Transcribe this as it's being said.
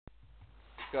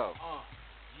go.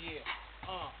 Yeah,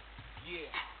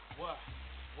 yeah, what,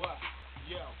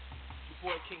 yo, your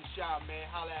boy King Sha, man,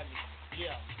 holla at me,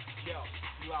 yo,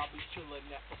 I'll be chillin'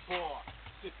 at the bar,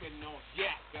 sippin' on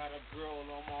yak, got a girl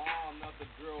on my arm, another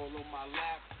girl on my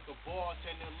lap, the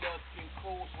bartender looking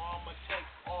cool, so I'ma take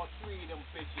all three of them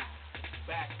bitches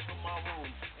back to my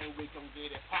room, and we gon'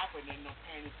 get it poppin', and them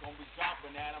panties gon' be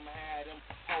droppin', Adam had them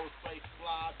whole face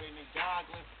slobbin' and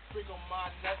goggling, freak on my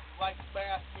nuts like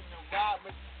Baskin and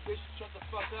Robbins. Bitch, shut the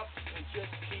fuck up and just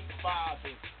keep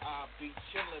vibing. I'll be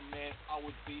chillin', man. I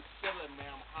would be chillin', man.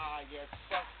 I'm high as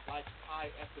fuck, like high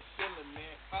at the ceiling,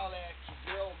 man. Holla at your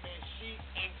girl, man. She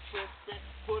ain't trippin'.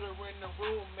 Put her in the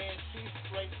room, man. She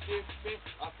straight dippin'.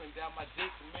 Up and down my dick,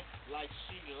 man. Like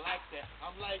she like that.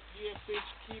 I'm like, yeah, bitch,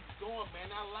 keep going, man.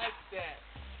 I like that.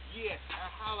 Yeah, I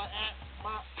holla at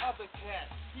my other cat.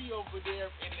 He over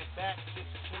there in the back just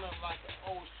chillin' like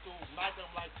an old school night. I'm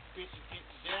like, bitch, get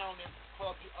down and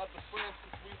call your other friends,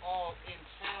 cause we all in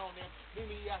town and meet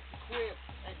me at the crib.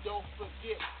 And don't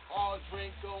forget, all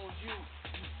drink on you,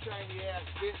 you shiny ass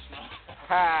bitch.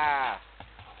 Ha!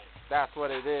 That's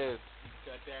what it is.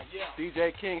 Yeah.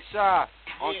 DJ King Sha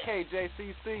on Yeah.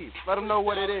 KJCC. Let them know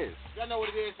what it is. Y'all know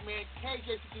what it is, man.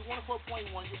 KJCC 104.1,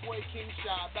 your boy King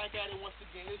Sha, back at it once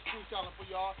again. It's freestyling for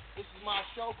y'all. This is my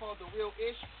show called The Real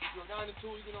Ish. You're now in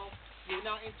tune, you're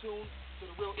now in tune to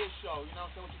The Real Ish Show. You know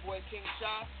what I'm saying? With your boy King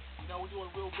Sha. You know, we're doing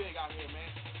real big out here, man.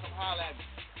 Come holla at me.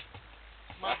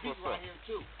 My beats right here,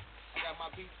 too. I got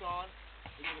my beats on.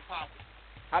 We get it poppin'.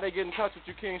 How they get in touch with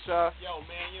you, King Sha? Yo,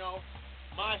 man,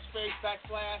 MySpace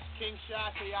 /King Sha,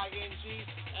 KINGSHAH.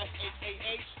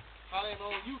 Holla at me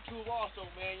on YouTube also,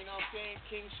 man. You know what I'm saying?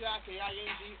 King Sha,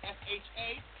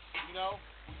 KINGSHA. You know,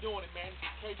 we're doing it, man.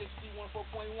 KJC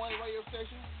 104.1 radio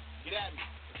station. Get at me.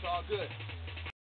 It's all good.